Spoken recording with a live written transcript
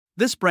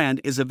This brand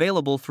is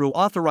available through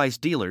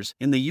authorized dealers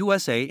in the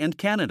USA and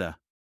Canada.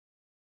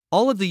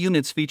 All of the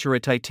units feature a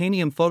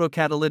titanium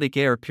photocatalytic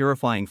air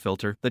purifying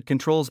filter that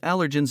controls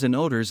allergens and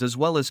odors, as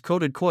well as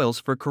coated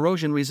coils for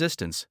corrosion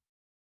resistance.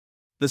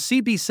 The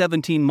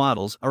CB17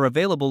 models are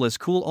available as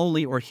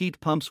cool-only or heat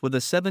pumps with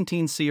a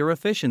 17 Seer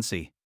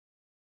Efficiency.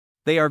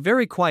 They are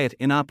very quiet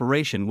in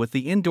operation with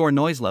the indoor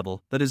noise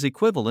level that is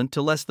equivalent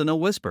to less than a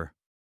whisper.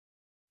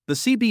 The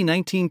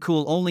CB19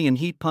 cool-only and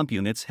heat pump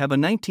units have a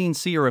 19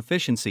 Seer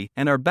Efficiency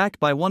and are backed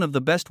by one of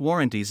the best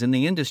warranties in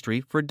the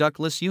industry for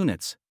ductless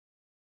units.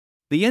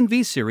 The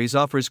NV series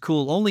offers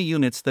cool-only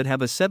units that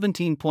have a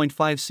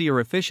 17.5 Seer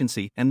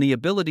Efficiency and the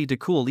ability to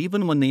cool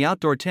even when the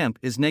outdoor temp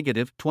is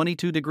negative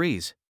 22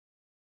 degrees.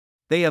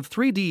 They have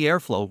 3D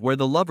airflow where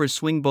the levers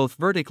swing both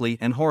vertically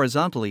and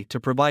horizontally to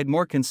provide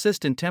more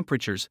consistent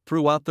temperatures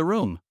throughout the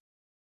room.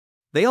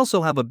 They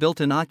also have a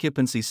built-in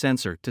occupancy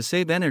sensor to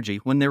save energy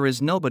when there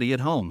is nobody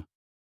at home.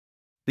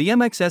 The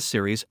MXS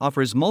series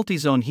offers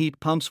multi-zone heat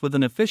pumps with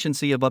an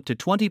efficiency of up to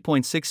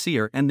 20.6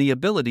 Seer and the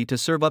ability to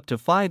serve up to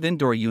 5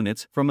 indoor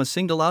units from a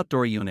single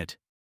outdoor unit.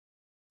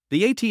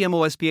 The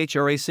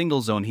ATMOSPHRA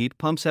single-zone heat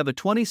pumps have a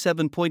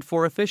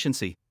 27.4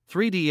 efficiency,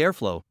 3D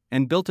airflow,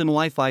 and built-in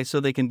Wi-Fi so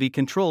they can be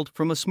controlled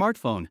from a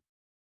smartphone.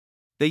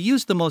 They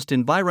use the most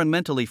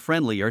environmentally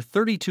friendly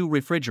R32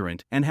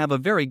 refrigerant and have a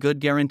very good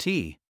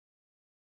guarantee.